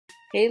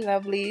Hey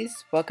lovelies,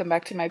 welcome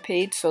back to my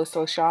page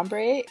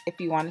SoSewChambraii. If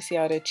you want to see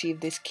how to achieve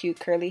this cute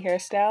curly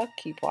hairstyle,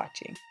 keep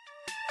watching.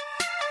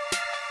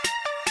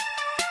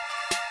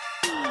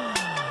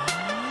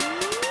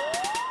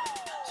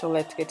 So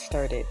let's get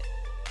started.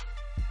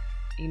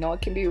 You know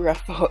it can be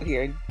rough out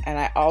here, and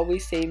I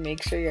always say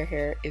make sure your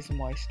hair is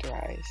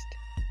moisturized.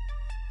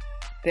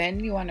 Then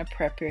you want to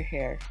prep your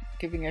hair,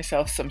 giving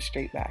yourself some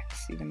straight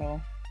backs, even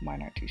though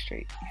mine aren't too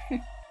straight.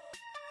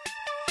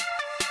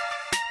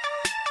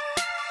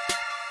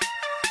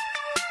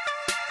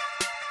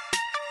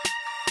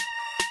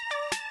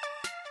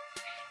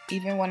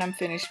 Even when I'm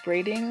finished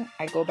braiding,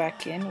 I go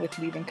back in with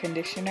leave-in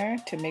conditioner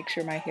to make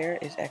sure my hair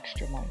is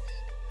extra moist.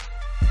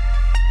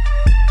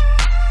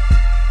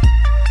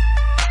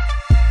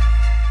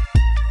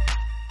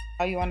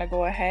 Now you want to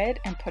go ahead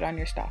and put on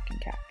your stocking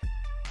cap.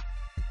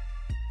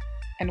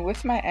 And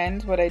with my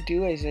ends, what I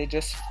do is I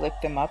just flip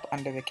them up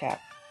under the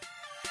cap.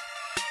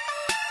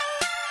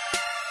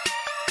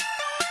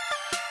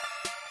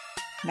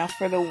 Now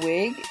for the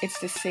wig, it's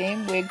the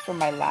same wig from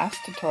my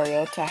last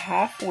tutorial to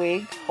half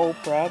wig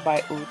Oprah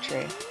by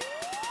Outre.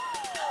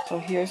 So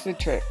here's the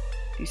trick.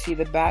 You see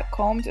the back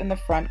combs and the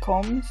front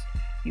combs?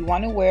 You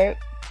want to wear it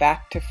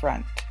back to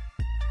front.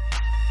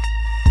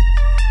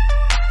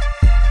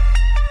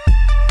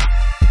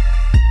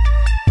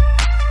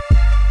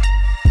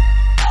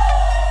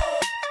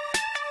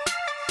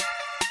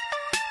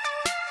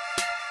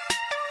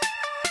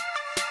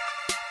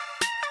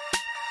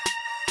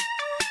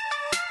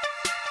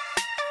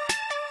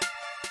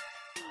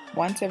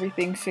 Once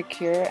everything's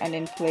secure and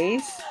in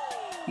place,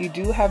 you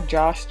do have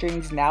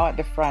drawstrings now at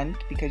the front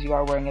because you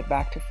are wearing it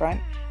back to front,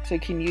 so you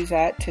can use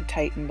that to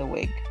tighten the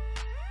wig.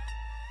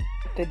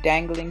 The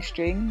dangling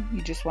string,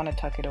 you just want to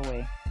tuck it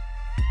away.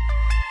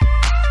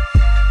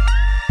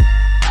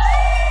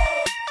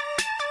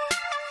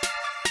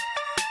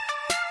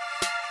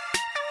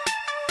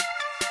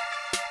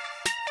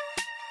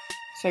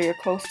 So you're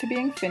close to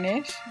being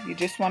finished, you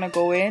just want to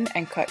go in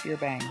and cut your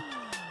bang.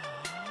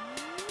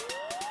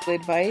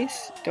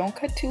 Advice, don't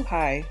cut too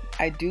high.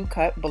 I do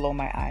cut below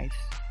my eyes.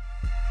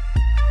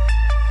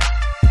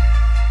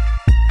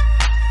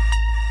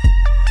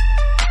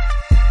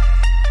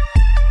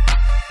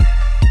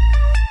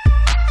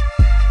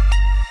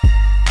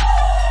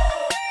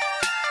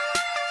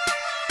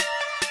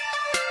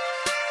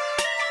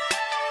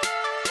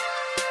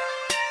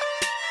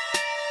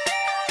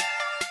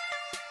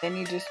 Then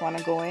you just want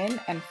to go in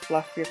and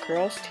fluff your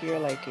curls to your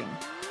liking.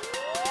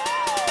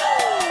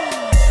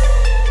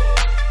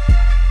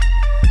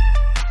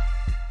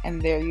 And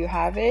there you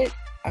have it,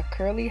 a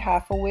curly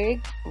half a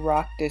wig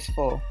rocked this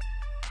full.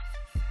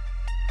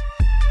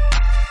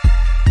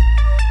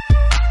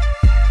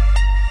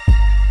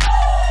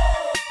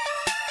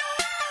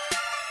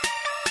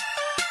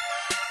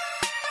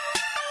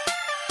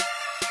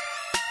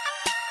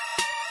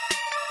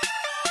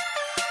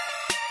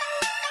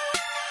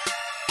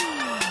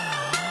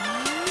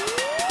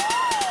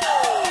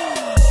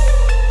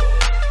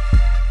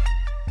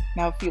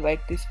 Now if you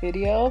like this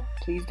video,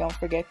 please don't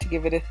forget to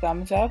give it a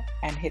thumbs up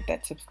and hit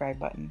that subscribe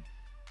button.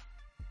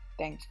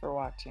 Thanks for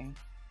watching.